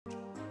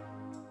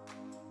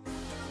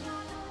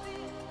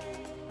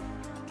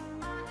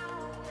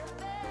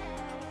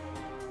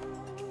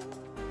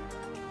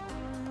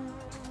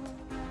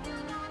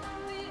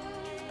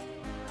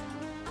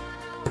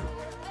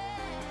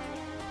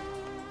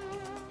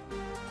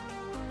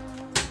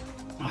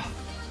Oh,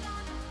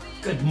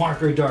 good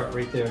marker dart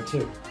right there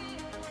too.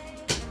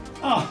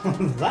 Oh,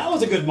 that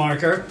was a good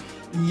marker.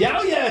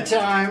 Yaoyeah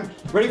time.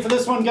 Ready for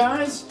this one,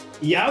 guys?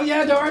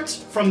 Yaoyeah darts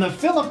from the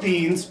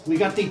Philippines. We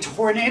got the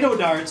Tornado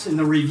darts, and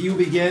the review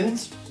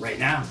begins right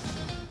now.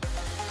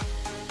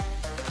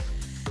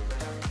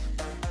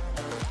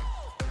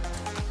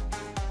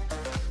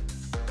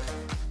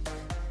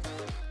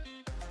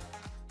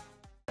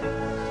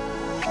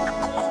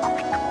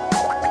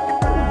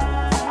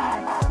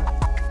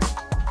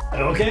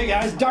 Okay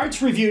guys,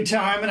 darts review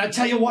time, and I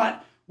tell you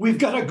what, we've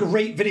got a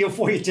great video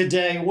for you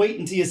today. Wait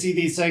until you see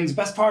these things.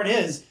 Best part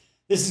is,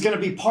 this is going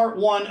to be part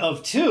 1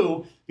 of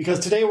 2, because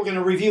today we're going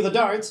to review the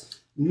darts.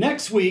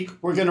 Next week,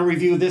 we're going to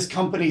review this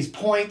company's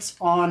points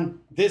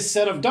on this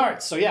set of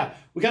darts. So yeah,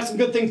 we got some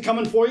good things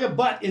coming for you,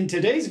 but in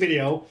today's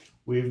video,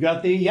 we've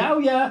got the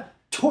Yaoyeah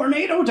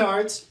Tornado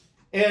darts,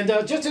 and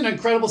just an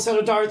incredible set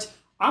of darts.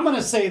 I'm going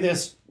to say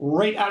this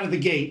right out of the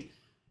gate.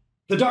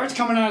 The darts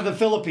coming out of the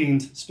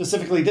Philippines,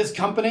 specifically this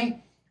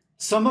company,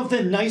 some of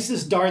the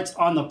nicest darts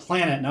on the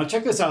planet. Now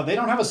check this out. They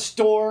don't have a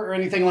store or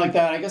anything like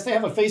that. I guess they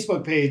have a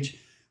Facebook page.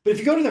 But if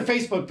you go to their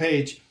Facebook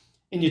page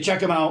and you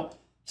check them out,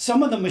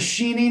 some of the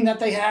machining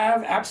that they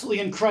have,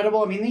 absolutely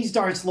incredible. I mean, these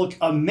darts look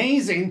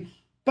amazing.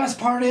 Best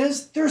part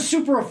is they're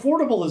super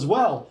affordable as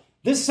well.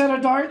 This set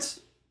of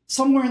darts,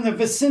 somewhere in the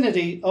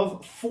vicinity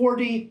of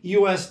 $40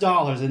 US.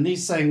 And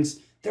these things,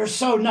 they're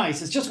so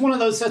nice. It's just one of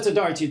those sets of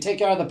darts you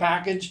take out of the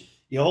package,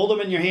 you hold them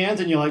in your hands,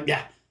 and you're like,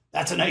 yeah,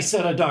 that's a nice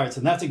set of darts.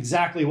 And that's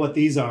exactly what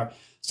these are.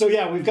 So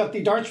yeah, we've got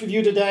the darts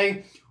review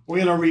today. We're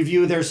going to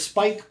review their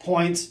spike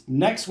points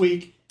next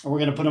week, and we're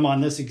going to put them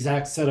on this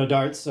exact set of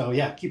darts. So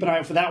yeah, keep an eye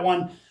out for that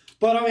one.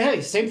 But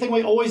hey, same thing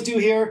we always do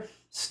here.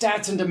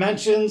 Stats and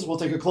dimensions. We'll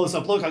take a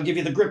close-up look. I'll give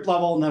you the grip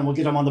level, and then we'll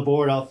get them on the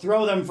board. I'll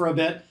throw them for a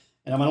bit,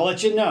 and I'm going to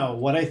let you know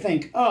what I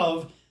think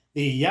of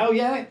the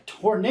Yaoyeah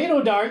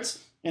Tornado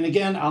darts. And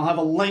again, I'll have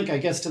a link, I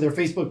guess, to their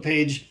Facebook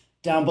page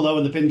down below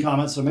in the pinned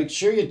comments, so make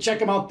sure you check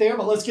them out there.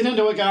 But let's get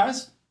into it,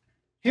 guys.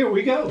 Here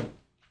we go.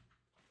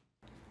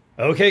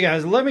 Okay,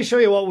 guys, let me show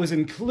you what was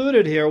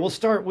included here. We'll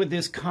start with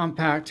this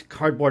compact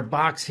cardboard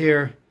box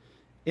here.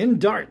 In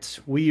darts,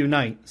 we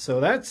unite. So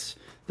that's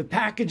the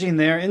packaging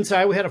there.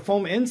 Inside, we had a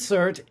foam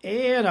insert,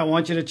 and I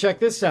want you to check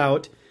this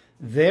out.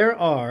 There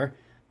are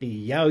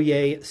the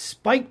Yaoyeah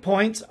spike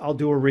points. I'll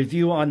do a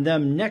review on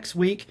them next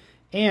week,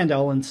 and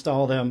I'll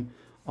install them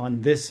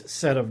on this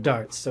set of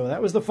darts. So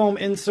that was the foam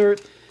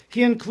insert.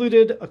 He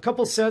included a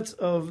couple sets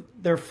of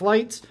their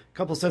flights, a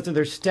couple sets of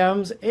their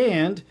stems,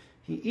 and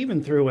he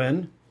even threw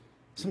in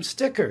some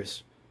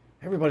stickers.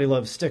 Everybody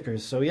loves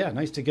stickers, so yeah,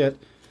 nice to get a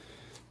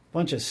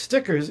bunch of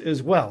stickers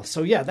as well.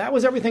 So yeah, that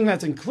was everything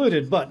that's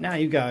included, but now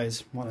you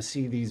guys want to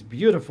see these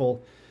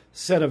beautiful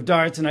set of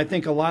darts, and I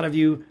think a lot of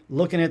you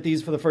looking at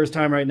these for the first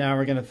time right now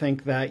are going to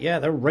think that, yeah,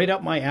 they're right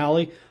up my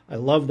alley. I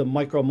love the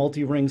micro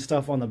multi-ring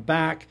stuff on the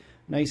back.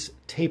 Nice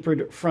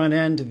tapered front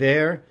end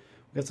there.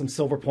 We've got some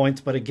silver points,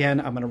 but again,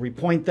 I'm going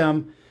to repoint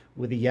them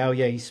with the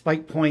Yaoyeah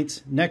spike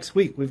points next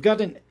week. We've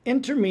got an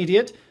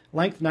intermediate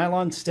length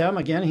nylon stem.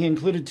 Again, he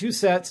included 2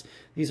 sets.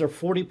 These are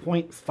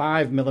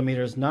 40.5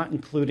 millimeters, not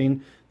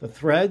including the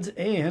threads,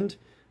 and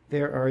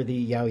there are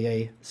the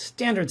Yaoyeah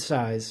standard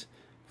size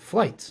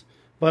flights.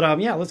 But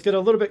yeah, let's get a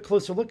little bit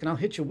closer look, and I'll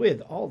hit you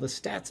with all the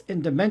stats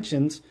and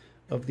dimensions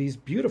of these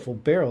beautiful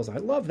barrels. I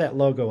love that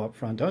logo up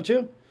front, don't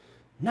you?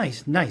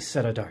 Nice, nice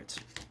set of darts.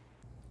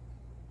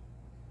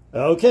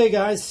 Okay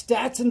guys,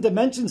 stats and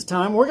dimensions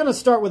time. We're going to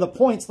start with the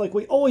points like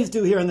we always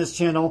do here on this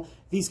channel.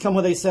 These come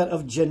with a set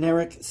of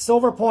generic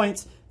silver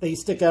points. They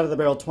stick out of the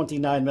barrel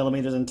 29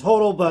 millimeters in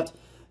total, but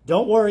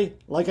don't worry.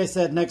 Like I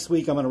said, next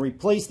week I'm going to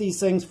replace these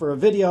things for a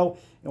video,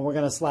 and we're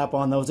going to slap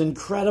on those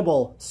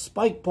incredible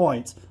spike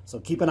points. So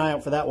keep an eye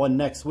out for that one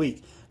next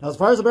week. Now as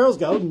far as the barrels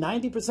go,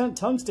 90%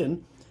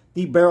 tungsten.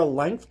 The barrel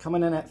length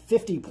coming in at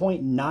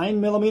 50.9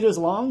 millimeters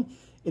long.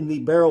 In the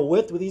barrel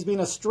width, with these being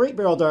a straight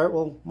barrel dart,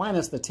 well,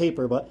 minus the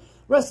taper, but the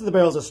rest of the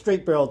barrel is a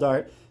straight barrel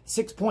dart,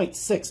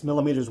 6.6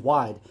 millimeters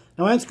wide.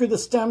 Now, I unscrewed the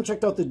stem,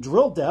 checked out the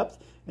drill depth,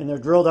 and they're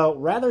drilled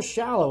out rather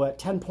shallow at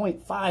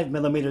 10.5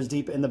 millimeters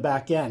deep in the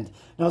back end.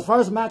 Now, as far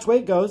as the match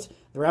weight goes,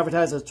 they're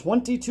advertised as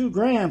 22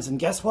 grams, and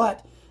guess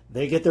what?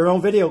 They get their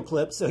own video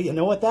clip, so you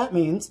know what that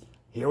means.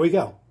 Here we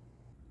go.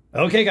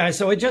 Okay guys,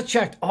 so I just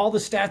checked all the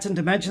stats and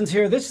dimensions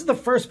here. This is the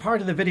first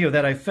part of the video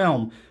that I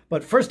filmed,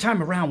 but first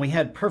time around we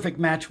had perfect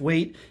match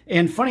weight,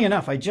 and funny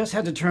enough, I just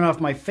had to turn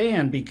off my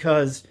fan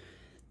because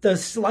the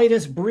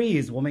slightest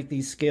breeze will make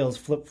these scales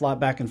flip-flop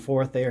back and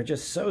forth. They are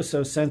just so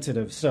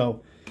sensitive.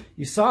 So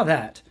you saw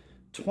that,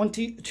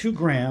 22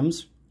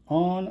 grams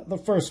on the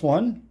first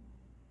one.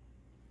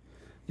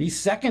 The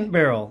second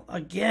barrel,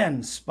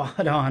 again,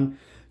 spot on,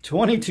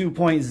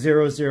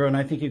 22.00, and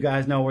I think you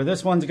guys know where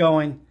this one's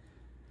going.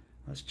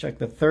 Let's check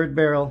the third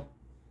barrel.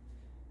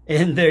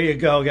 And there you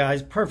go,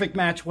 guys. Perfect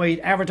match weight.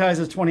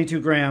 Advertises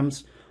 22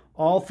 grams.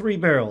 All 3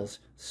 barrels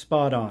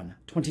spot on.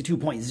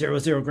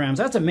 22.00 grams.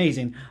 That's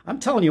amazing. I'm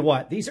telling you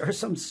what, these are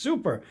some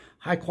super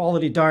high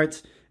quality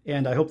darts.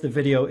 and I hope the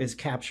video is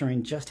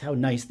capturing just how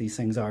nice these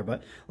things are.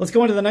 But let's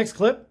go into the next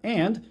clip,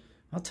 and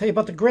I'll tell you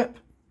about the grip.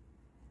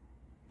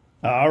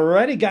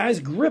 Alrighty guys,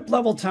 grip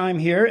level time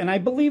here, and I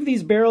believe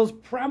these barrels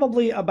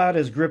probably about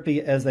as grippy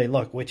as they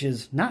look, which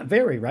is not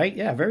very, right?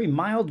 Yeah, very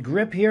mild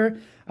grip here.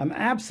 I'm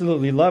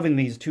absolutely loving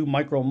these two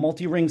micro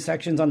multi-ring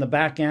sections on the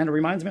back end. It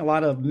reminds me a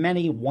lot of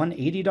many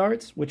 180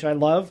 darts, which I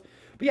love.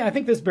 But yeah, I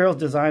think this barrel is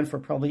designed for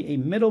probably a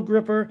middle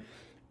gripper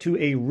to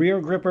a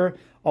rear gripper,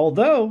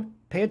 although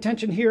pay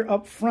attention here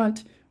up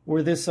front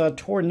where this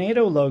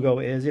Tornado logo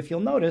is. If you'll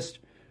notice,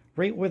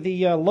 right where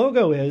the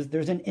logo is,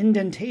 there's an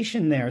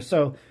indentation there.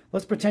 So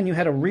let's pretend you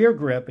had a rear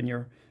grip and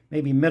your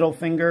maybe middle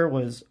finger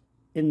was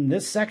in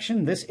this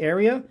section, this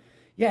area.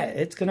 Yeah,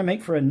 it's going to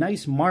make for a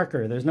nice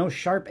marker. There's no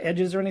sharp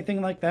edges or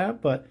anything like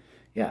that, but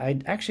yeah, I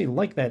actually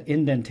like that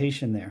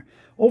indentation there.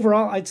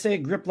 Overall, I'd say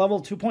grip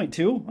level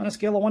 2.2 on a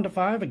scale of 1 to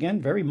 5.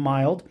 Again, very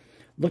mild.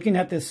 Looking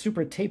at this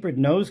super tapered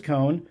nose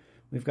cone,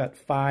 we've got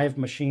 5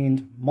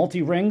 machined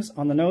multi-rings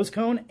on the nose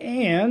cone,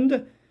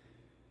 and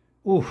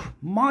ooh,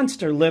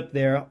 monster lip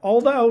there.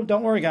 Although,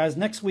 don't worry guys,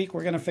 next week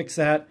we're going to fix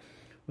that.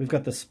 We've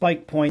got the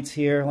spike points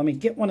here. Let me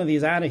get one of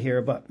these out of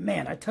here. But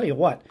man, I tell you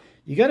what,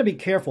 you got to be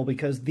careful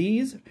because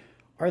these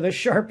are the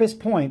sharpest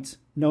points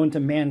known to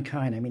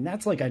mankind. I mean,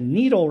 that's like a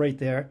needle right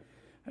there.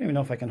 I don't even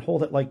know if I can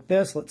hold it like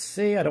this. Let's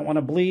see. I don't want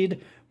to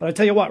bleed. But I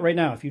tell you what, right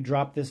now, if you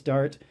drop this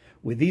dart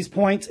with these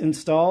points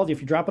installed, if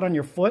you drop it on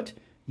your foot,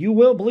 you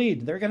will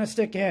bleed. They're going to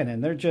stick in,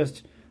 and they're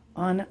just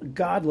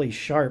ungodly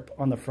sharp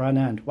on the front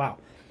end. Wow.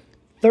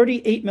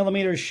 38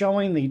 millimeters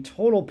showing the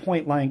total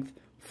point length,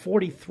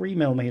 43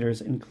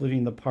 millimeters,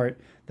 including the part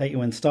that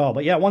you install.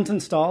 But yeah, once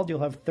installed, you'll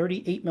have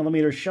 38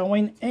 millimeters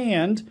showing,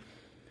 and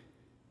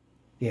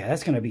yeah,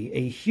 that's going to be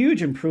a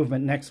huge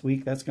improvement next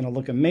week. That's going to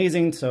look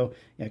amazing. So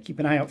yeah, keep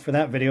an eye out for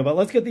that video. But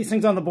let's get these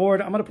things on the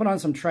board. I'm going to put on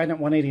some Trident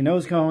 180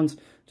 nose cones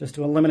just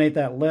to eliminate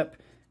that lip,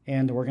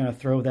 and we're going to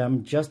throw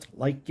them just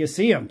like you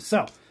see them.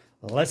 So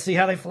let's see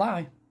how they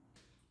fly.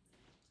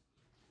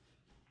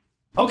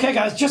 Okay,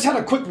 guys, just had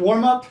a quick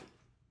warm-up.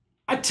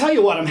 I tell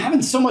you what, I'm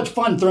having so much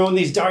fun throwing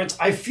these darts.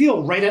 I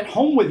feel right at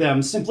home with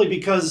them simply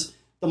because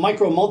the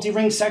micro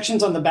multi-ring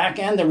sections on the back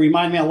end, they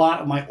remind me a lot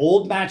of my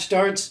old match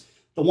darts,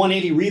 the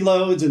 180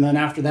 reloads, and then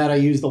after that I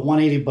use the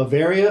 180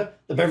 Bavaria,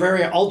 the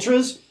Bavaria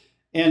Ultras.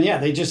 And yeah,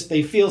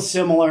 they feel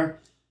similar.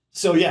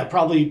 So yeah,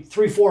 probably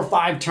 3, 4,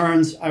 5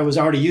 turns, I was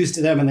already used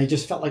to them and they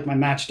just felt like my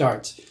match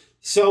darts.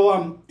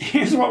 So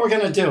here's what we're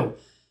gonna do.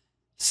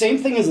 Same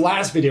thing as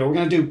last video. We're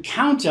going to do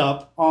count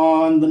up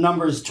on the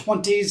numbers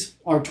 20s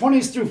or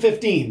 20s through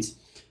 15s.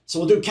 So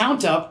we'll do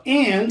count up,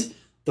 and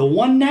the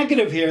one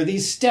negative here,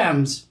 these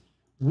stems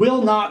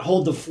will not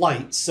hold the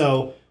flight.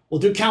 So we'll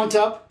do count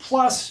up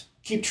plus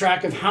keep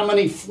track of how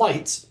many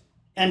flights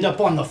end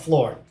up on the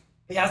floor.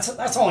 But yeah,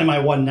 that's only my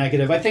one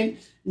negative. I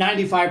think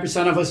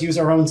 95% of us use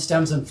our own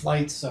stems and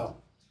flights, so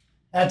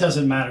that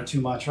doesn't matter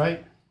too much,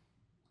 right?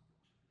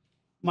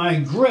 My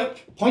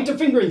grip, pointer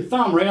finger and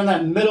thumb right on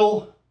that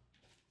middle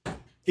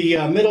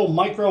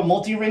micro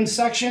multi-ring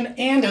section,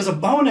 and as a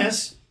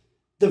bonus,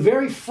 the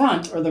very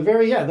front, or the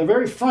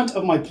very front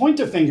of my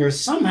pointer finger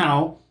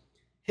somehow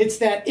hits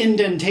that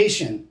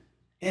indentation,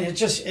 and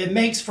it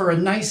makes for a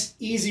nice,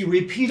 easy,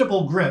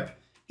 repeatable grip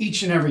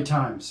each and every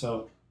time.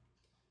 So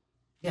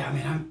yeah, I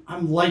mean,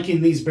 I'm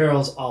liking these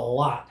barrels a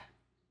lot.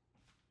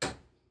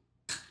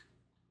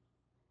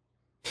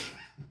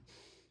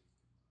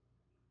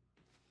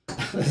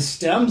 The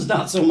stems,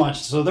 not so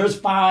much. So there's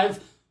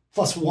 5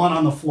 plus 1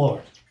 on the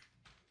floor.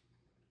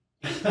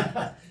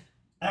 I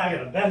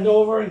gotta bend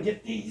over and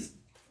get these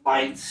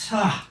bites.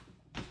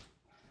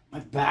 My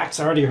back's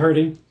already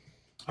hurting.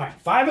 All right,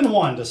 5 and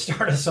 1 to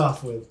start us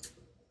off with.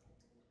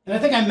 And I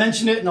think I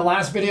mentioned it in the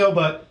last video,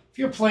 but if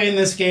you're playing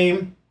this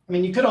game, I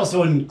mean, you could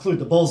also include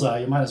the Bullseye,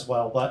 you might as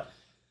well, but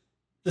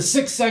the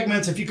 6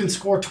 segments, if you can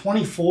score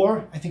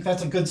 24, I think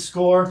that's a good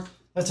score.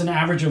 That's an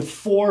average of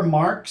 4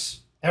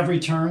 marks every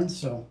turn,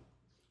 so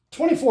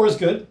 24 is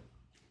good.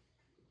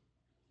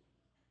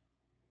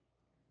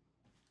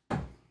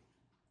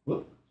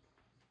 Whoop.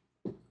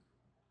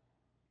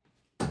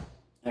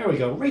 There we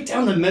go, right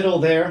down the middle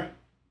there.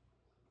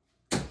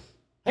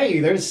 Hey,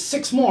 there's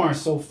 6 more,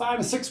 so 5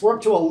 and 6, we're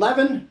up to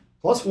 11,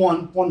 plus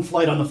 1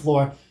 flight on the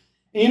floor.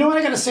 And you know what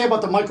I gotta say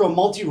about the micro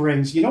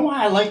multi-rings? You know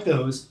why I like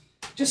those?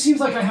 It just seems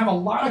like I have a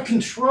lot of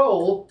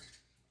control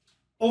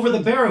over the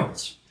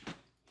barrels.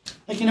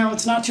 Like, you know,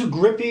 it's not too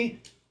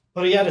grippy,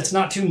 but yet it's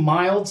not too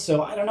mild,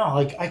 so I don't know,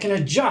 like I can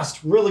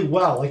adjust really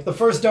well. Like the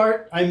first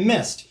dart, I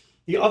missed.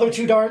 The other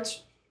 2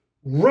 darts,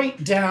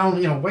 right down,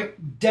 you know,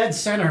 right dead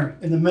center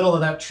in the middle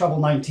of that treble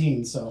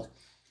 19, so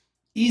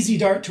easy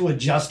dart to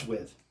adjust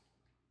with.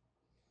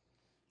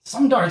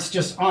 Some darts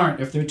just aren't.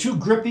 If they're too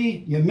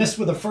grippy, you miss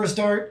with the first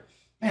dart,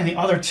 and the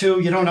other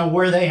 2, you don't know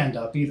where they end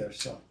up either,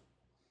 so.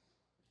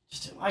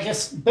 I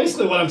guess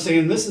basically what I'm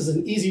saying, this is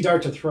an easy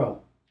dart to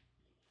throw.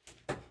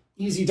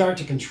 Easy dart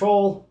to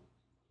control.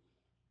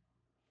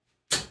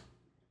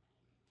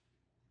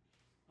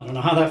 I don't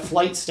know how that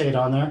flight stayed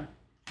on there.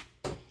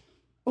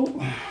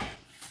 Oh,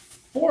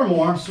 4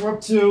 more, so we're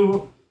up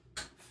to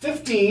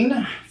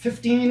 15,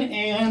 15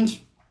 and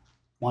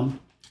 1.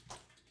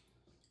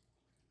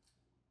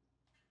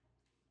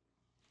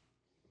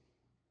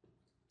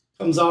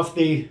 Comes off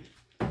the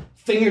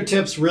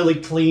fingertips really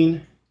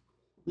clean.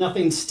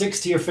 Nothing sticks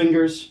to your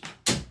fingers.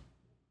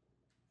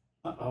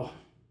 Uh-oh.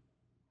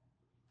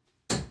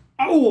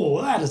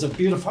 Oh, that is a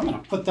beautiful, I'm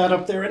going to put that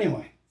up there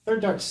anyway.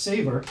 Third dart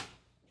saver.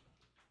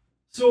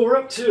 So we're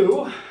up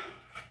to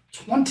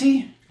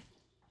 20,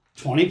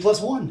 20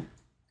 plus 1.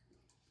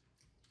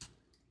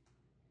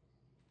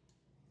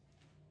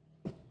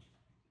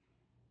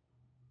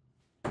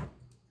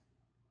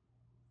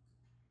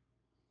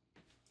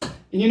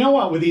 And you know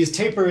what? With these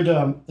tapered,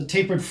 the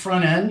tapered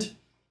front end,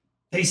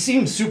 they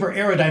seem super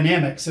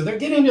aerodynamic, so they're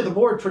getting to the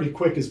board pretty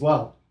quick as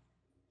well.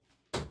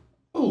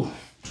 Ooh,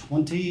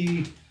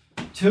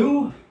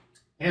 22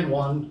 and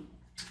 1.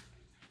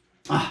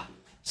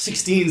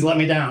 16s let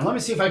me down. Let me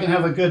see if I can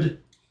have a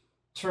good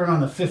turn on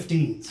the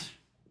 15s.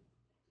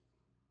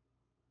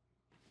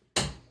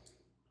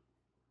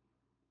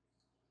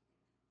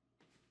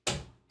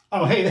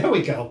 Oh, hey, there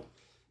we go.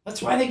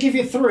 That's why they give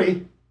you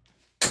 3.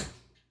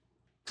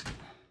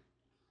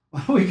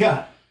 What do we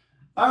got?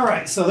 All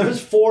right, so there's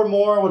 4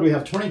 more. What do we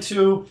have?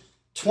 22,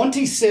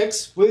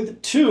 26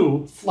 with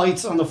 2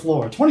 flights on the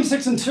floor.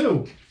 26 and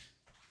 2.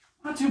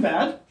 Not too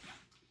bad.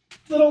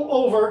 Little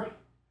over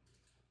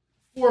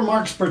 4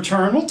 marks per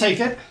turn. We'll take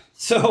it.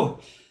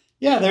 So,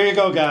 yeah, there you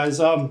go, guys.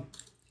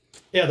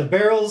 Yeah, the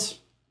barrels,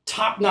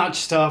 top-notch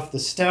stuff. The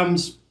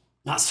stems,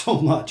 not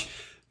so much.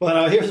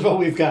 But here's what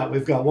we've got.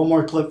 We've got one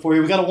more clip for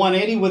you. We've got a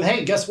 180 with,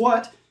 hey, guess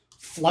what?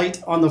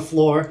 Flight on the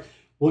floor.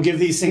 We'll give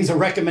these things a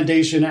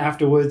recommendation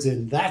afterwards,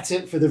 and that's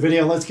it for the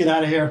video. Let's get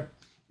out of here.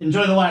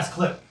 Enjoy the last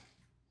clip.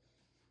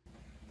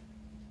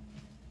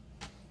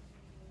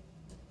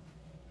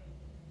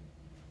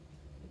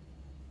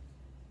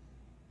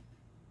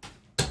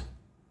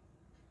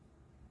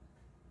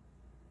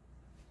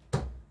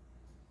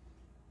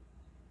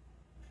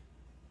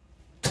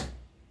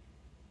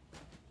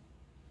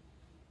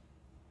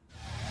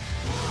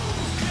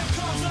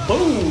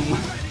 Boom!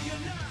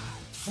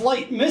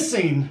 Flight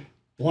missing.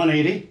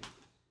 180.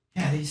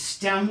 Yeah, these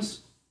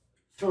stems,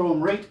 throw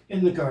them right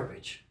in the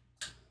garbage.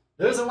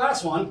 There's the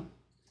last one.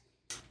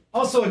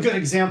 Also a good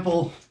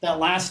example, that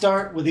last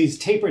dart with these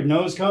tapered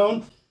nose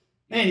cone.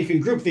 Man, you can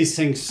group these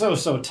things so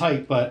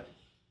tight, but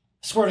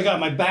I swear to God,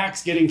 my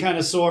back's getting kind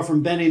of sore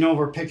from bending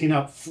over picking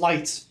up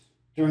flights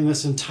during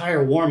this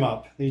entire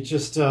warm-up. They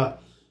just,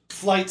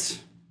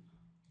 flights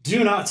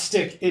do not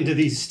stick into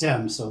these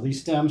stems, so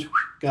these stems,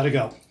 gotta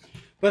go.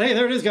 But hey,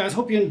 there it is, guys.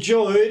 Hope you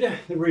enjoyed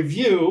the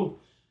review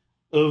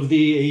of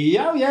the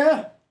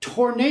Yaoyeah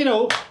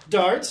Tornado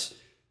darts.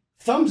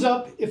 Thumbs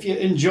up if you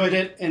enjoyed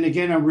it. And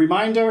again, a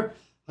reminder,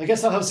 I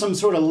guess I'll have some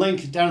sort of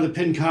link down in the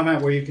pinned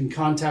comment where you can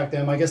contact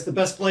them. I guess the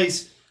best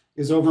place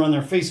is over on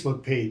their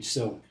Facebook page.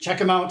 So check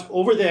them out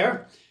over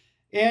there.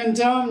 And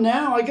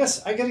now I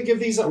guess I got to give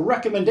these a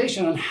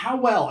recommendation on how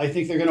well I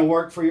think they're going to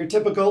work for your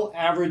typical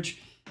average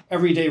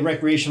everyday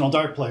recreational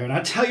dart player. And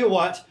I tell you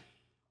what,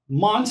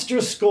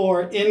 monster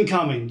score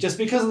incoming just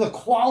because of the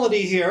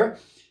quality here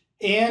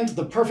and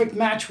the perfect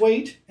match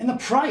weight and the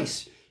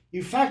price.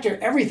 You factor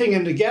everything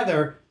in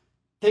together,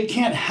 they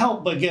can't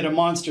help but get a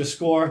monster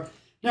score.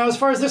 Now, as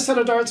far as this set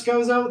of darts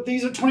goes, though,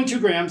 these are 22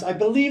 grams. I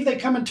believe they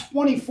come in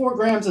 24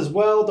 grams as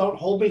well. Don't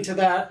hold me to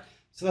that.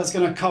 So that's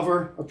going to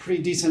cover a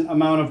pretty decent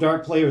amount of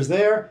dart players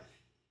there.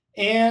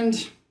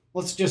 And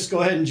let's just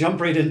go ahead and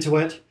jump right into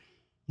it.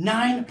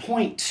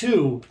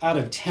 9.2 out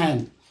of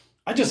 10.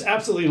 I just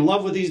absolutely in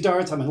love with these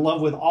darts. I'm in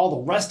love with all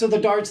the rest of the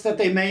darts that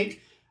they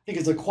make. I think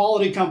it's a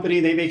quality company.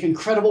 They make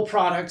incredible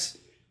products,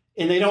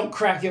 and they don't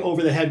crack you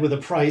over the head with a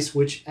price,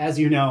 which, as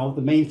you know,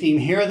 the main theme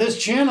here of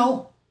this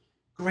channel,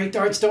 great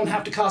darts don't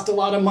have to cost a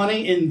lot of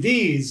money, and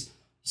these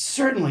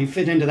certainly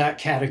fit into that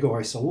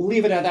category. So we'll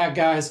leave it at that,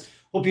 guys.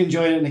 Hope you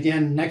enjoyed it. And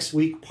again, next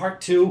week,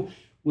 part 2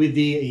 with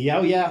the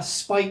Yaoyeah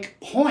Spike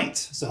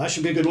Points. So that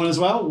should be a good one as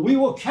well. We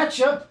will catch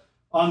you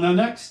on the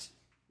next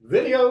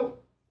video.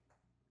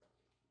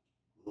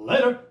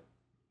 Later.